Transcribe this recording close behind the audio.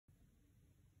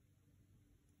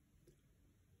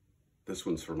This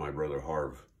one's for my brother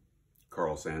Harv,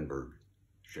 Carl Sandburg,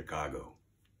 Chicago.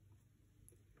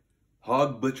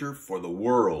 Hog butcher for the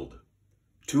world,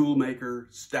 tool maker,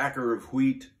 stacker of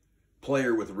wheat,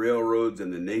 player with railroads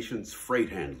and the nation's freight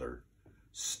handler,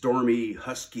 stormy,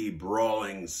 husky,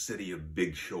 brawling city of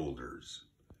big shoulders.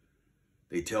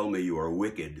 They tell me you are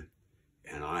wicked,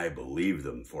 and I believe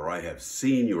them, for I have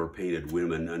seen your painted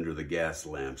women under the gas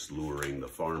lamps luring the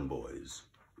farm boys.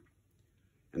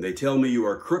 And they tell me you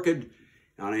are crooked,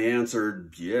 and I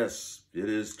answered, yes, it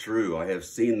is true. I have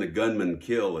seen the gunman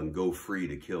kill and go free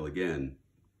to kill again.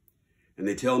 And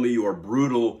they tell me you are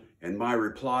brutal, and my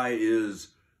reply is,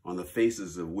 on the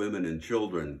faces of women and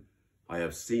children, I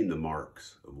have seen the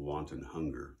marks of wanton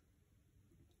hunger.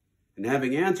 And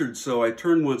having answered so, I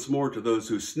turn once more to those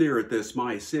who sneer at this,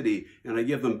 my city, and I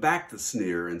give them back the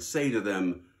sneer and say to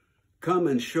them, come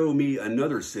and show me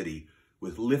another city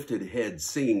with lifted heads,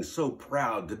 singing so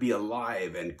proud to be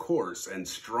alive and coarse and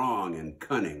strong and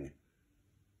cunning,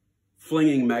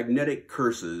 flinging magnetic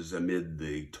curses amid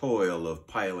the toil of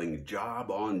piling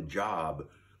job on job.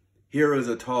 Here is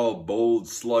a tall, bold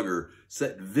slugger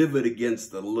set vivid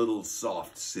against the little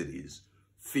soft cities,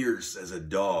 fierce as a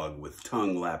dog with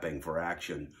tongue lapping for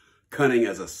action, cunning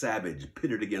as a savage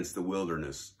pitted against the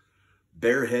wilderness,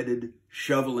 bareheaded,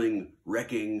 shoveling,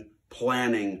 wrecking,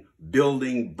 planning,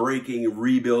 building, breaking,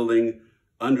 rebuilding,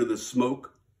 under the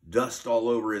smoke, dust all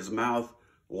over his mouth,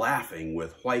 laughing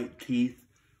with white teeth,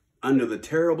 under the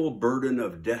terrible burden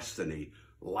of destiny,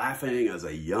 laughing as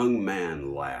a young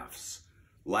man laughs,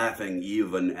 laughing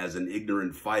even as an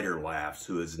ignorant fighter laughs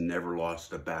who has never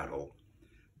lost a battle,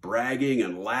 bragging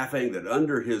and laughing that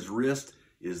under his wrist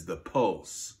is the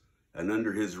pulse, and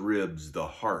under his ribs the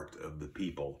heart of the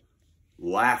people,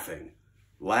 laughing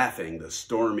the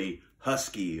stormy,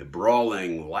 husky,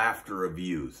 brawling laughter of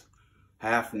youth,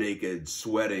 half-naked,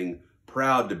 sweating,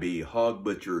 proud to be hog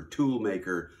butcher, tool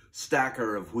maker,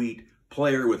 stacker of wheat,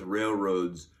 player with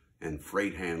railroads, and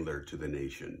freight handler to the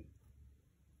nation.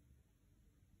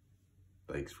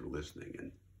 Thanks for listening,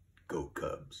 and go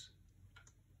Cubs.